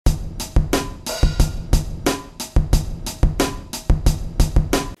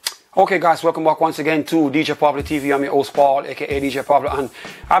Okay guys, welcome back once again to DJPABLOTV. I'm your host Paul, aka DJ Pablo, and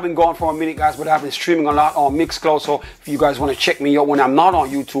I've been gone for a minute guys, but I've been streaming a lot on MIXCLOUD, so if you guys want to check me out when I'm not on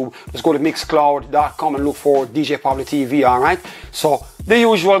YouTube, just go to MIXCLOUD.com and look for DJPABLOTV, alright? So, the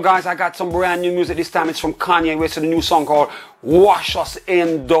usual guys, I got some brand new music. This time it's from Kanye West, a new song called Wash Us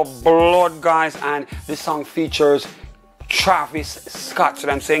in the Blood, guys, and this song features Travis Scott, so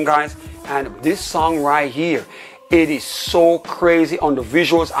what I'm saying guys, and this song right here, it is so crazy on the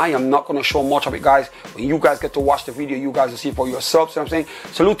visuals. I am not going to show much of it, guys. When you guys get to watch the video, you guys will see for yourselves. You know what I'm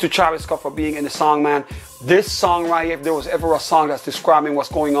saying? Salute to Travis Scott for being in the song, man. This song right here, if there was ever a song that's describing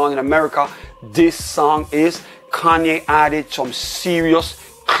what's going on in America, this song is. Kanye added some serious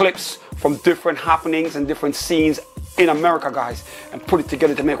clips from different happenings and different scenes in America, guys, and put it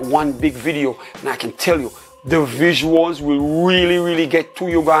together to make one big video. And I can tell you, the visuals will really get to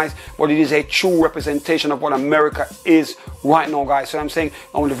you guys, but it is a true representation of what America is right now, guys. So I'm saying,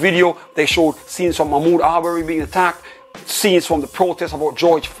 on the video they showed scenes from Mahmoud Arbery being attacked, scenes from the protest about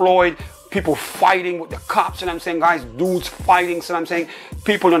George Floyd, people fighting with the cops, and I'm saying guys, dudes fighting, so I'm saying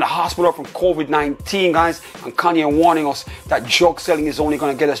people in the hospital from COVID-19, guys, and Kanye warning us that drug selling is only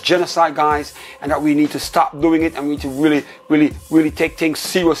going to get us genocide, guys, and that we need to stop doing it, and we need to really take things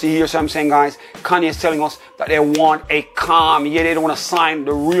seriously here. So I'm saying guys, Kanye is telling us that they want a calm, yeah, they don't want to sign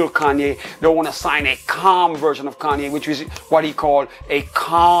the real Kanye, they want to sign a calm version of Kanye, which is what he called a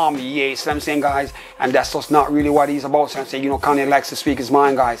calm, yeah. So I'm saying guys, and that's just not really what he's about. So I'm saying, you know, Kanye likes to speak his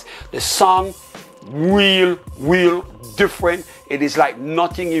mind, guys. The song, real different. It is like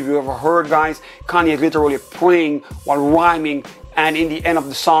nothing you've ever heard, guys. Kanye is literally praying while rhyming, and in the end of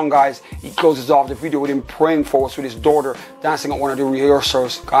the song, guys, he closes off the video with him praying for us with his daughter dancing at one of the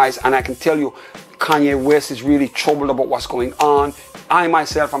rehearsals, guys. And I can tell you, Kanye West is really troubled about what's going on. I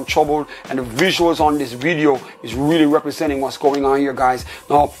myself am troubled, and the visuals on this video is really representing what's going on here, guys.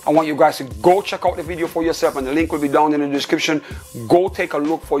 Now, I want you guys to go check out the video for yourself, and the link will be down in the description. Go take a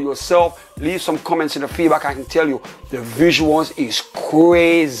look for yourself. Leave some comments in the feedback. I can tell you, the visuals is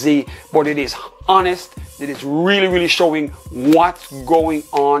crazy, but it is honest. It is really showing what's going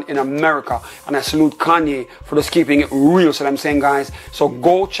on in America, and I salute Kanye for just keeping it real. So I'm saying, guys, so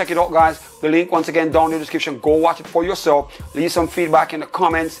go check it out, guys. The link once again down in the description. Go watch it for yourself. Leave some feedback in the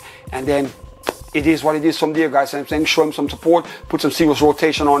comments, and then it is what it is from there, guys. So I'm saying, show him some support, put some serious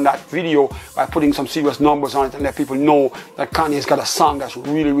rotation on that video by putting some serious numbers on it, and let people know that Kanye's got a song that's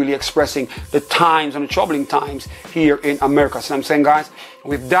really expressing the times and the troubling times here in America. So I'm saying, guys,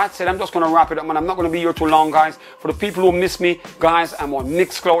 with that said, I'm just going to wrap it up, man. I'm not going to be here too long, guys. For the people who miss me, guys, I'm on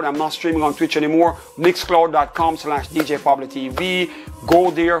MIXCLOUD. I'm not streaming on Twitch anymore. MIXCLOUD.com/DJPABLOTV. Go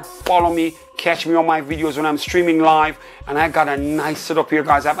there, follow me, catch me on my videos when I'm streaming live. And I got a nice setup here,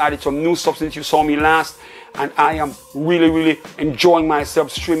 guys. I've added some new stuff since you saw me last, and I am really enjoying myself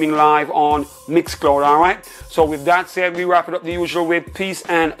streaming live on MIXCLOUD. All right. So with that said, we wrap it up the usual way. Peace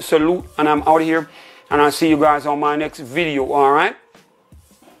and salute, and I'm out of here. And I'll see you guys on my next video. All right.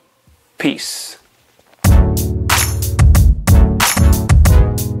 Peace.